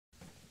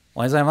お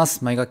はようございま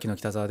す。毎学期の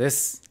北澤で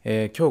す。今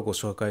日ご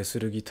紹介す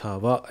るギタ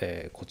ーは、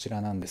こちら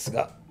なんです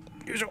が、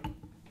よいしょ、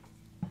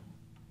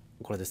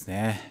これです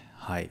ね。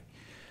はい。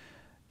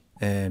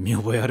見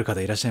覚えある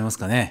方いらっしゃいます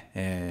か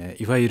ね。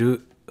いわゆ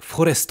るフ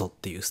ォレストっ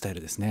ていうスタイ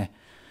ルですね。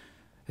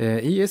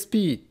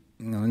ESP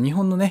日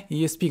本のね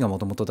ESP がも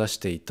ともと出し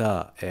てい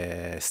た、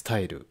スタ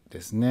イル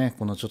ですね。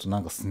このちょっとな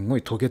んかすご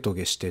いトゲト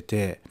ゲして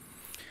て、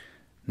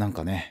なん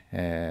かね、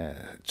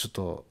ちょっ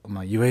と、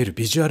いわゆる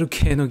ビジュアル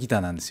系のギタ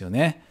ーなんですよ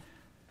ね。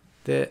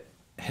で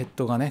ヘッ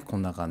ドがねこ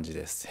んな感じ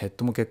です。ヘッ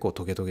ドも結構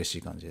トゲトゲし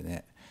い感じで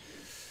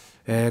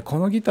ね、こ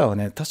のギターは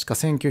ね確か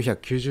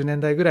1990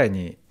年代ぐらい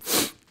に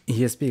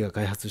ESP が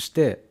開発し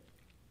て、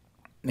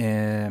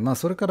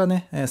それから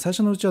ね最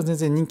初のうちは全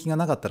然人気が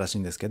なかったらしい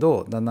んですけ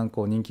ど、だんだん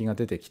こう人気が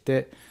出てき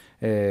て、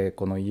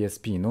この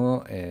ESP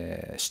の、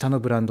下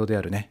のブランドで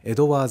あるねエ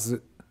ドワー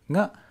ズ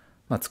が、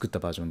作った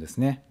バージョンです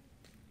ね。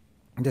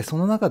でそ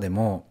の中で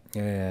も、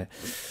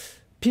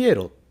ピエ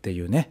ロって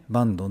いうね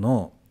バンド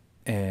の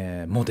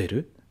モデ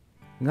ル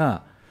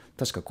が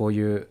確かこう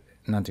いう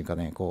なんていうか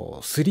ねこ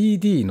う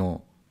 3D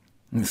の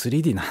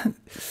 3D な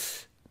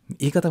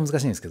言い方難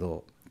しいんですけ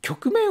ど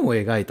曲面を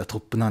描いたトッ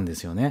プなんで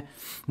すよね。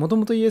もと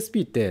もと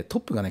ESP ってト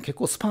ップがね結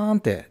構スパーン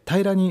って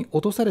平らに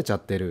落とされちゃ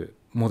ってる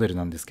モデル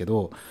なんですけ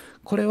ど、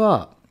これ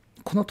は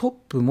このトッ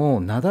プ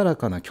もなだら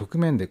かな曲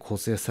面で構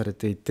成され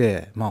てい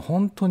て、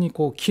本当に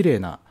こう綺麗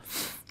な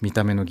見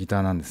た目のギタ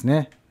ーなんです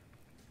ね。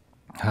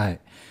はい。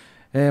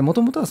も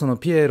ともとはその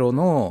ピエロ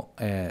の、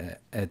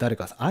誰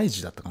かアイ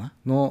ジだったかな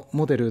の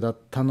モデルだっ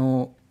た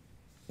の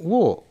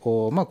を、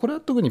これは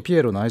特にピ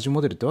エロのアイジ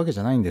モデルってわけじ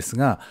ゃないんです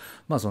が、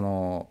そ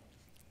の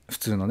普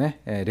通の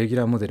ねレギュ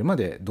ラーモデルま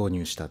で導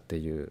入したって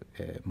いう、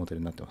モデル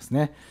になってます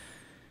ね。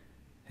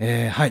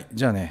はい、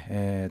じゃあ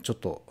ね、ちょっ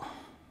と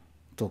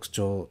特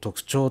徴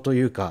と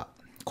いうか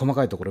細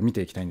かいところ見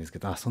ていきたいんですけ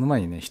ど、その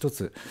前にね一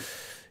つ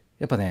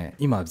やっぱね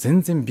今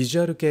全然ビジ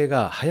ュアル系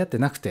が流行って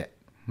なくて、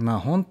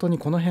本当に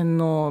この辺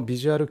のビ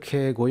ジュアル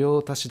系御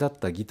用達だっ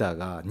たギター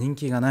が人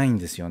気がないん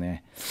ですよ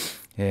ね。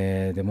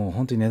でもう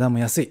本当に値段も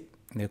安い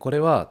で、これ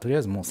はとりあ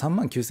えずもう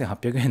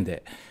39,800円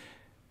で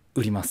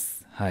売りま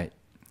す。はい、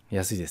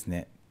安いです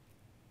ね。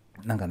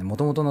なんかね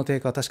元々の定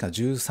価は確か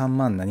13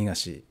万何が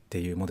しって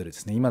いうモデルで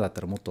すね。今だっ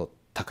たらもっと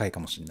高いか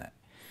もしれないっ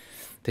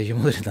ていう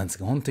モデルなんです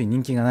が、本当に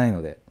人気がない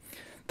ので、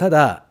た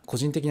だ個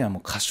人的にはも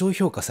う過小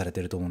評価され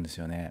てると思うんです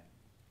よね。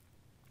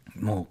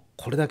もう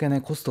これだけ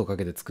ねコストをか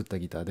けて作った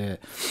ギターで、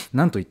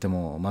なんといって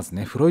もまず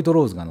ねフロイド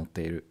ローズが乗っ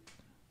ている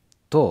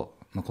と、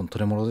このト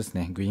レモロです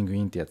ね、グイング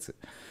インってやつ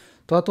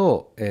と、あ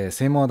と、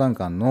セイモア・ダン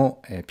カン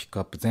の、ピック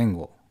アップ前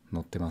後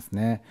乗ってます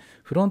ね。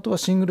フロントは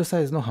シングルサ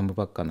イズのハム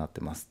バッカーになっ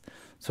てます。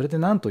それで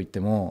なんといっ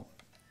ても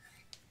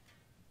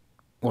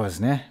これです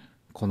ね、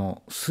こ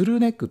のスルー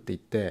ネックって言っ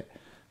て、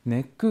ネ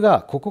ック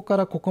がここか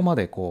らここま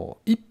でこ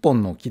う一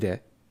本の木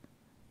で、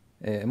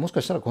もしか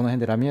したらこの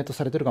辺でラミネート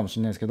されてるかもし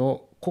れないですけ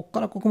ど、ここ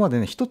からここま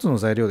でね一つの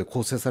材料で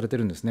構成されて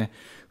るんですね。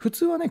普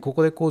通はねこ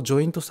こでこうジ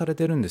ョイントされ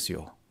てるんです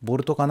よ。ボ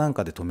ルトかなん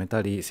かで留め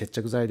たり接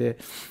着剤で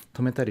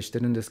留めたりし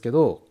てるんですけ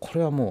ど、こ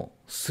れはも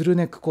うスルー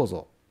ネック構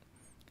造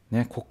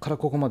ね、ここから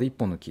ここまで一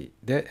本の木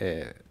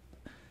で、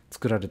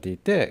作られてい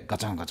て、ガ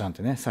チャンガチャンっ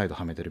てね再度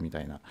はめてるみた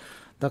いな。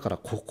だから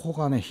ここ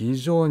がね非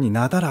常に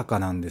なだらか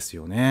なんです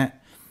よね。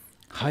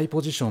ハイ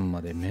ポジション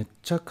までめ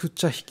ちゃく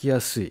ちゃ弾き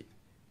やすい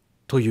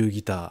という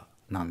ギター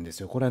なんです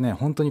よ。これはね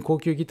本当に高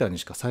級ギターに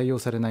しか採用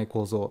されない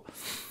構造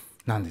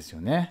なんです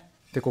よね。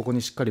でここ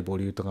にしっかりボ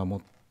リュートが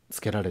もつ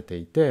けられて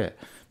いて、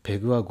ペ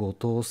グは5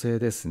等製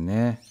です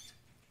ね。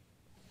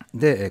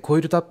でコ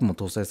イルタップも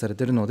搭載され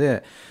ているの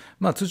で、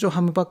通常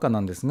ハムバッカーな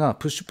んですが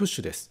プッシュプッ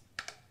シュです。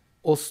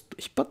引っ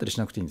張ったりし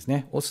なくていいんです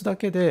ね。押すだ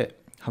けで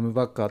ハム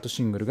バッカーと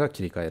シングルが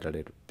切り替えら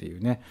れるってい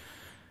うね、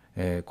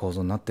構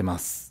造になってま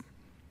す。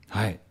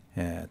はい、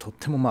とっ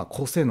ても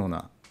高性能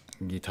な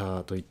ギ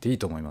ターと言っていい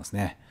と思います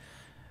ね。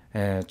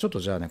ちょっと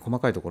じゃあね細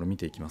かいところ見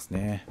ていきます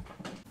ね。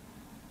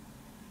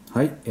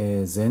はい、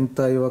全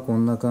体はこ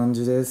んな感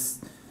じで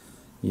す。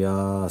いや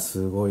ー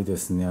すごいで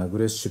すね。アグ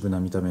レッシブな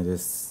見た目で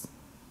す。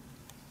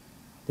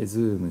でズ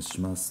ーム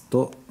します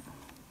と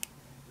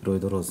フロイ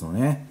ドローズの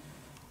ね、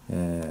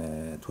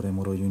トレ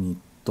モロユニッ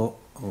ト、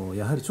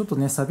やはりちょっと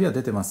ねサビは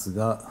出てます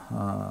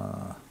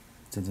が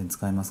全然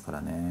使えますか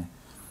らね。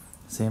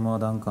セイモア・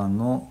ダンカン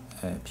の、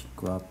ピッ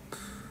クアップ、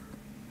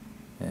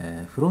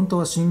フロント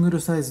はシングル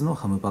サイズの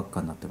ハムバッカ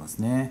ーになってます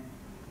ね。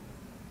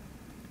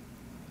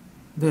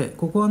で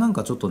ここはなん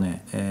かちょっと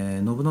ね、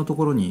ノブのと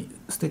ころに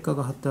ステッカー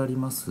が貼ってあり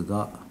ます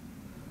が、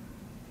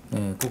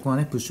ここは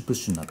ねプッシュプッ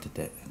シュになって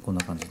て、こん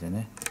な感じで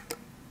ね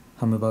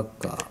ハムバッ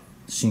カー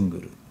シン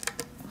グル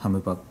ハム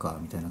バッカー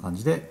みたいな感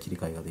じで切り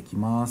替えができ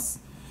ま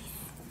す。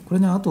これ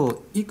ねあ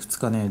といくつ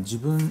かね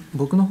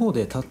僕の方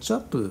でタッチア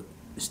ップ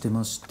して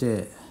まし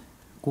て、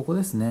ここ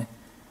ですね、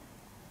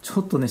ち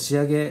ょっとね仕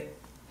上げ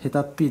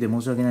下手っぴーで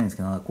申し訳ないんです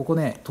けど、ここ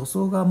ね塗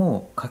装が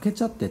もう欠け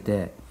ちゃって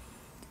て、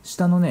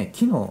下のね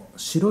木の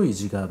白い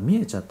字が見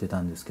えちゃって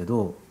たんですけ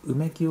ど、埋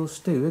め木を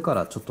して上か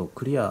らちょっと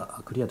クリ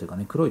アというか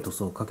ね黒い塗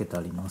装をかけて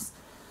あります。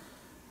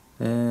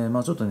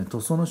ちょっとね塗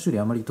装の修理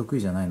あまり得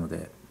意じゃないの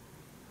で、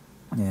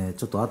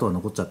ちょっと跡は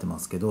残っちゃってま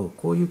すけど、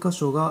こういう箇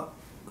所が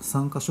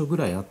3箇所ぐ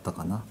らいあった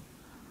かな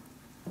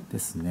で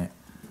すね。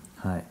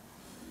はい。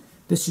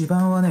で指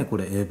板はねこ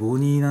れエボ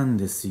ニーなん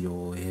です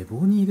よ。エ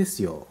ボニーで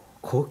すよ。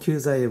高級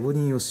材エボ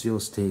ニーを使用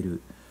してい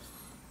る、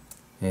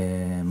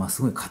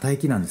すごい硬い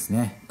木なんです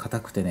ね。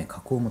硬くてね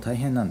加工も大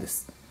変なんで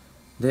す。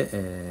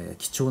で、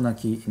貴重な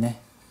木ね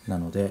な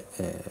ので、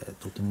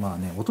とても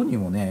音に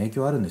もね影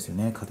響あるんですよ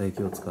ね、硬い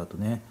木を使うと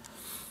ね。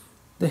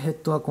でヘッ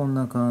ドはこん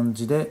な感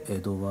じでエ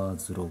ドワー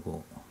ズロ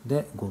ゴ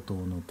で5灯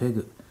のペ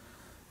グ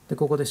で、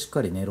ここでしっ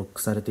かりねロッ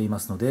クされていま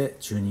すので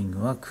チューニン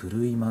グは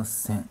狂いま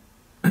せん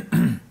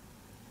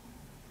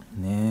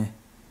ね。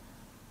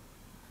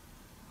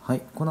は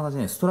い、こんな感じ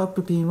で、ね、ストラッ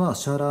プピンは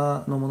シャー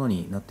ラーのもの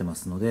になってま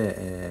すの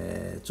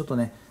で、ちょっと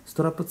ねス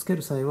トラップつけ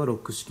る際はロ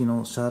ック式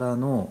のシャーラー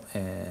の、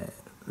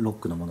ロッ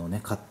クのものをね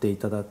買ってい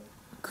ただ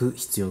く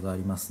必要があ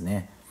ります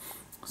ね。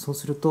そう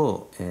する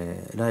と、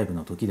ライブ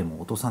の時で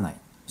も落とさない、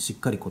しっ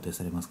かり固定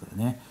されますから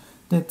ね。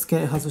で付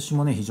け外し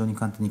もね非常に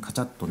簡単にカ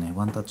チャッとね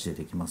ワンタッチで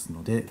できます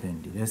ので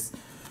便利です。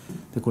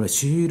でこれ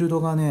シール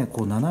ドがね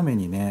こう斜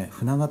めにね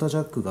船型ジ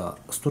ャックが、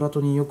ストラト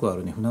によくあ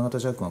るね船型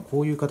ジャックが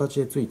こういう形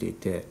でついてい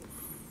て、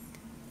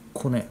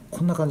こん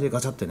な感じで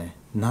ガチャってね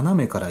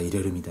斜めから入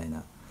れるみたい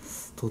な、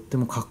とって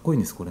もかっこいい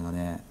んですこれが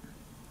ね。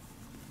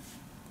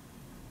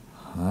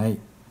はい、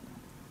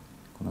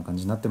こんな感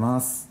じになってま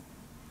す。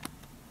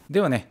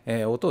ではね、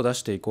音を出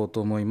していこう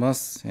と思いま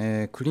す。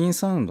クリーン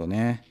サウンド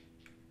ね、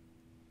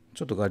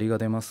ちょっとガリが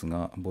出ます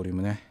がボリュー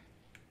ムね。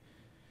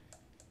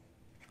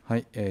は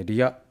い、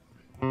リア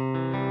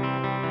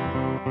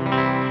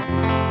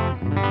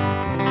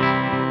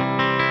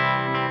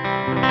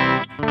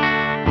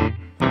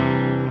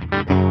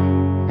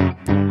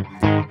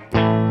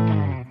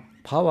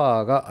パ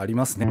ワーがあり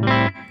ますね。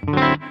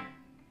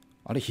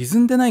あれ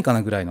歪んでないか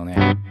なぐらいの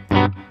ね。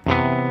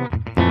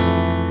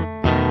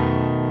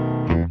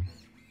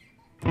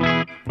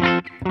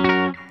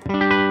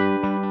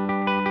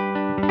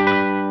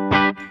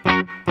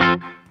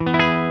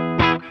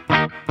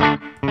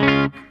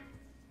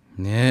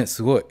ねえ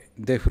すごい。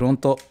でフロン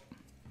ト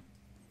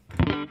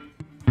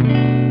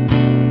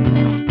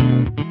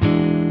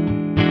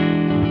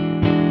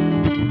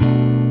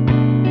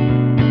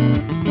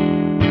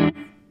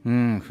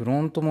フ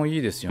ロントもい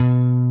いですよ。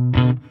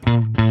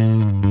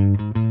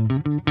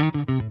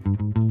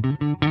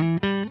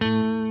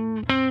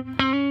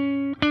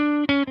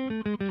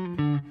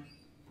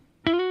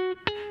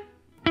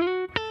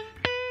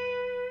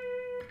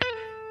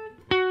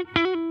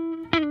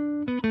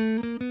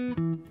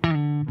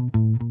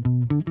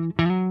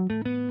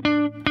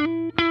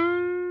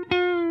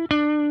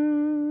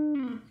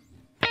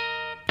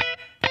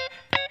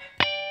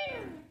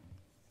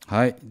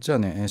はい、じゃあ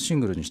ねシ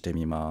ングルにして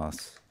みま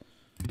す。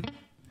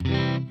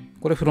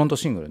これフロント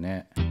シングル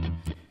ね。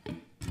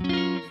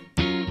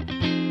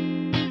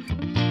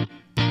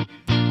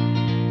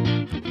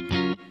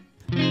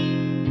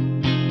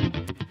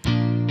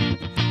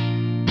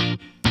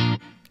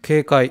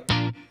軽快。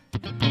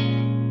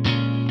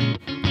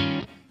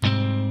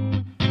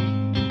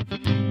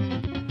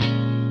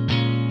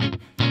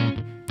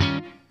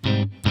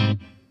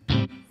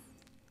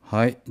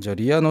はい、じゃあ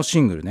リアの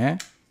シングルね。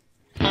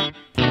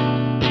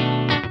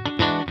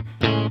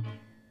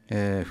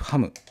ハ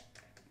ム。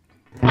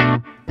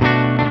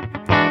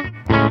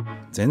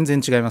全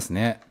然違います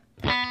ね。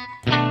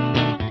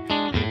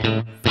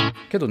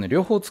けどね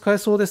両方使え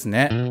そうです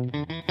ね。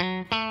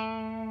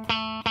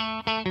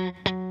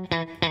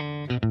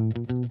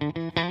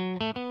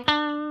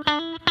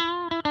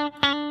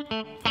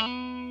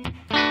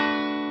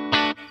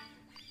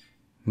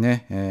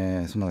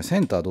ね、そのセ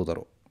ンターどうだ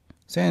ろう。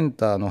セン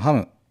ターのハ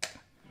ム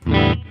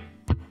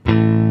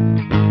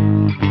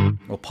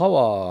パ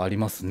ワーあり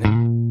ますね。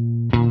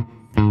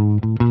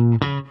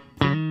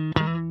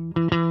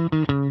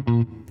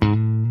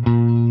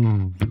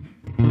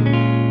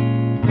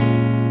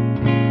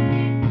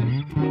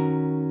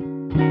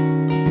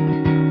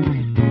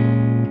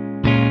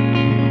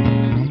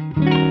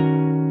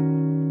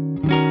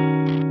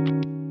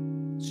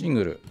シン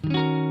グル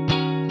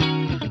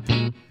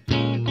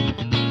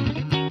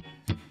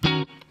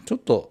ちょっ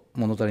と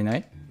物足りな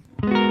い？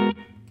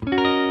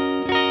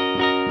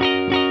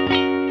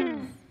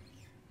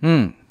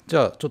じ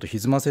ゃあちょっと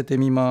歪ませて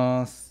み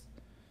ます。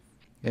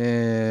ハ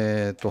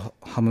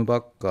ム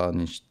バッカー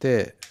にし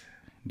て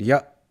リ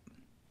ア。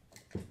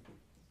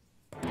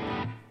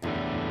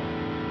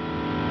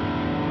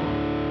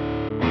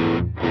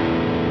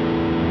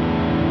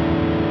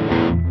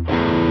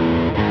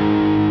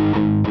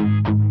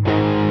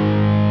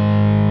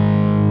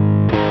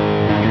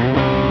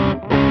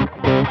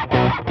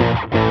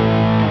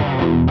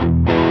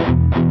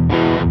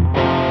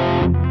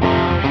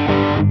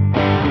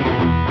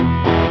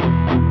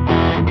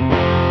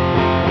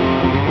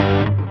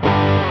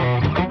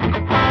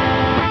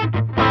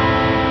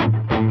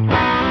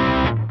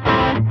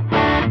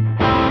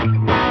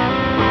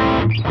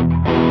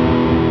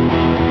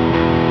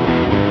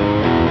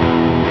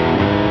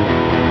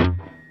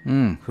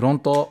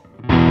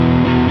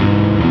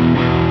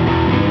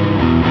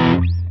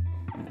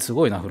す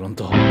ごいなフロン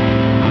ト。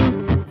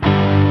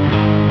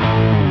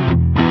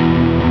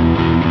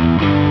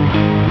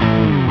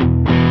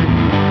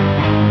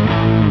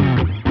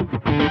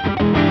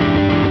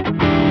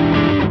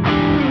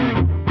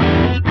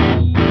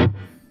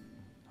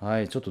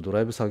はい、ちょっとド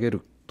ライブ下げ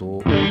る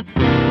と。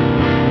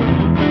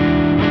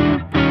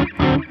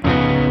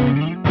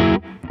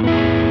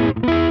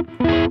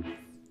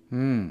う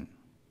ん、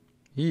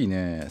いい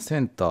ね。セ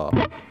ンタ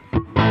ー。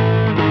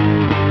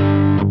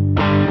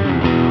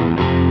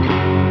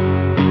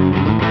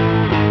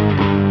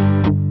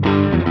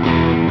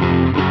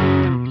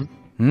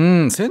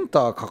セン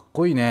ターかっ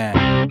こいいね。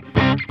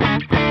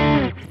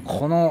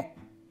この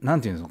な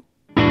んていうの、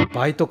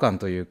バイト感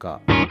という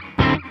か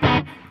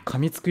噛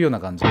みつくような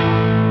感じ。ち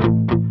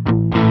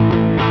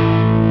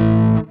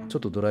ょっ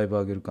とドライブ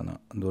上げるかな。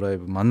ドライ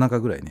ブ真ん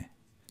中ぐらいね。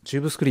チュ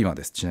ーブスクリーマー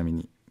です。ちなみ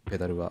にペ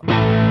ダルは。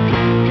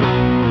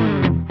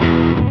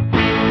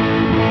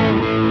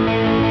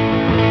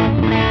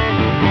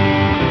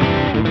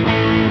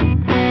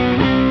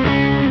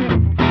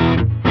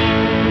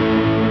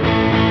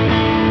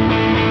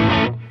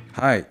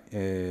はい、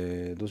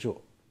どうしよ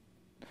う。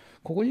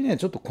ここにね、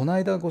ちょっとこの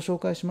間ご紹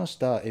介しまし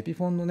たエピ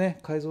フォンのね、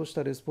改造し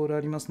たレスポールあ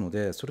りますの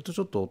で、それと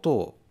ちょっと音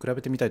を比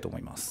べてみたいと思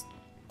います。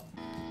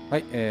は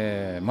い、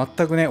全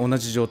くね、同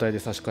じ状態で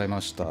差し替えま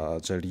し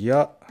た。じゃあ、リ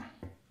ア。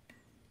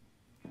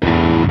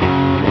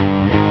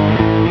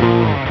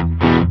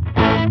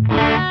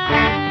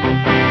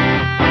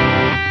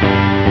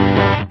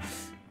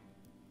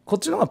こっ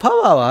ちの方がパ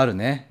ワーはある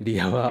ね、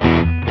リアは。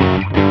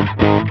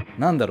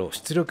なんだろう、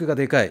出力が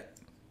でかい。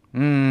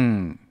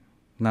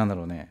なんだ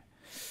ろうね。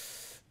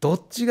ど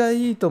っちが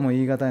いいとも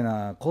言い難い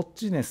な。こっ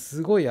ちね、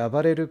すごい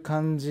暴れる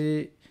感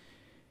じ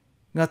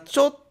がち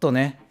ょっと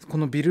ね、こ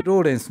のビル・ロ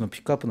ーレンスのピ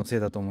ックアップのせ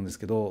いだと思うんです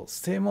けど、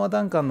セイモア・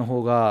ダンカンの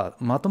方が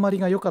まとまり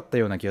が良かった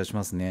ような気がし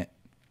ますね。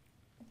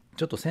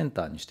ちょっとセン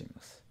ターにしてみ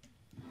ます。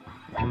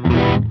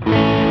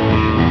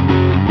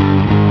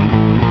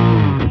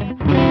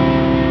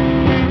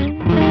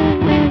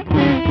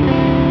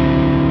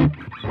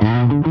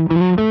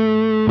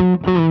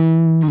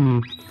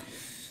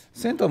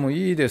センターも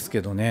いいですけ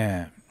ど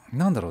ね、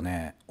なんだろう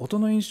ね、音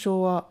の印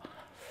象は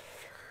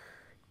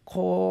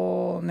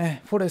こう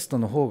ね、フォレスト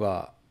の方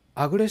が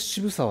アグレッシ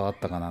ブさはあっ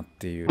たかなっ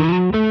ていう。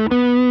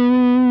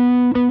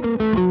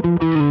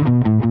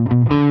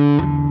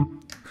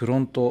フロ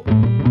ント。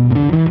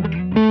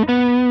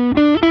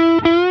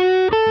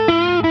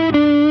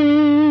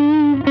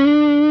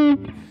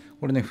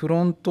これね、フ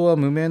ロントは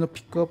無名の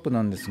ピックアップ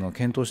なんですが、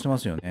検討してま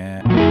すよ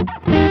ね。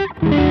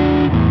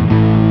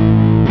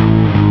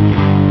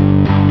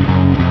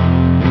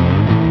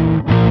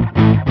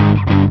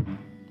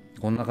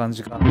こんな感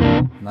じか。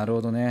なる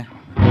ほどね。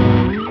こ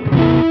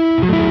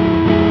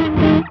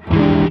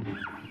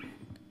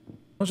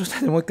の状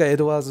態でもう一回エ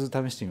ドワーズ試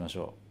してみまし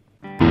ょ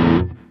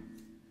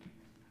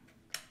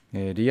う。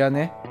リア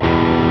ね。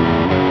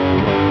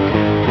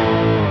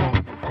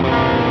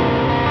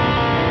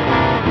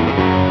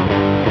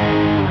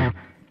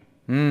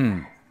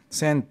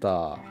センタ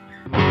ー。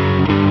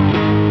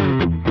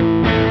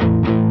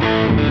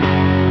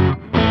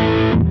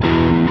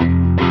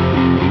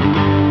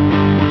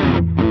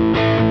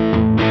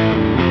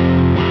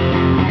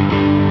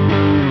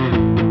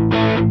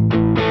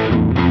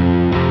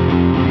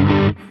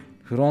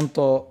フロン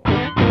ト。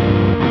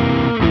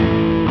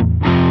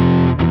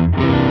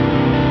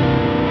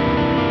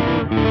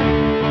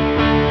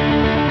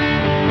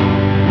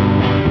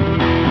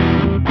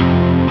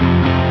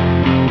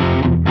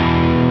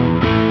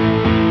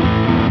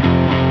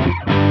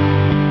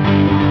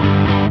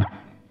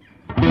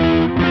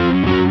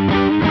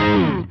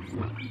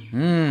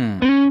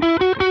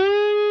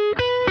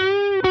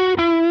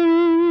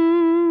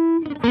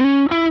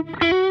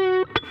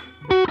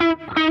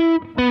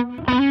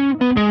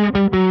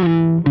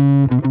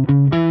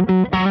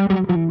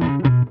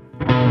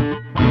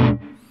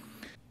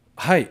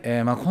はい、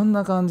こん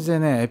な感じで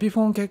ね、エピ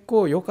フォン結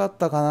構良かっ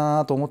たか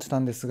なと思ってた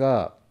んです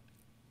が、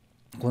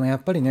このや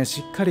っぱりね、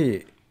しっか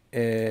り、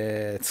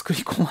作り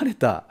込まれ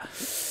た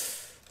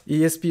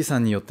ESP さ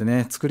んによって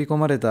ね、作り込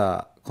まれ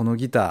たこの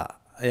ギタ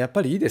ー、やっ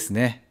ぱりいいです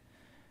ね。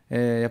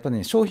やっぱり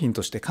ね、商品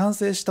として完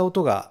成した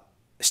音が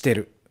して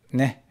る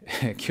ね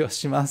気は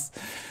します。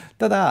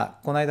ただ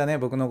この間ね、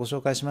僕のご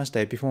紹介しました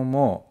エピフォン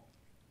も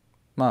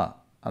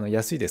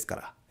安いです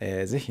か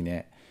ら、ぜひ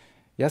ね、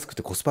安く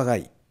てコスパが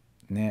いい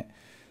ね。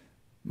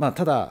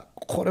ただ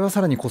これはさ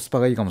らにコスパ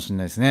がいいかもしれ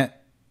ないです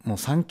ね。もう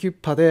3キュッ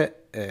パ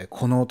で、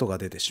この音が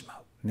出てしま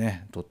う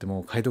ね。とっても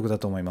お買い得だ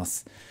と思いま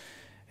す。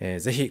ぜ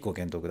ひご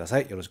検討くださ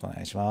い。よろしくお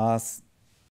願いします。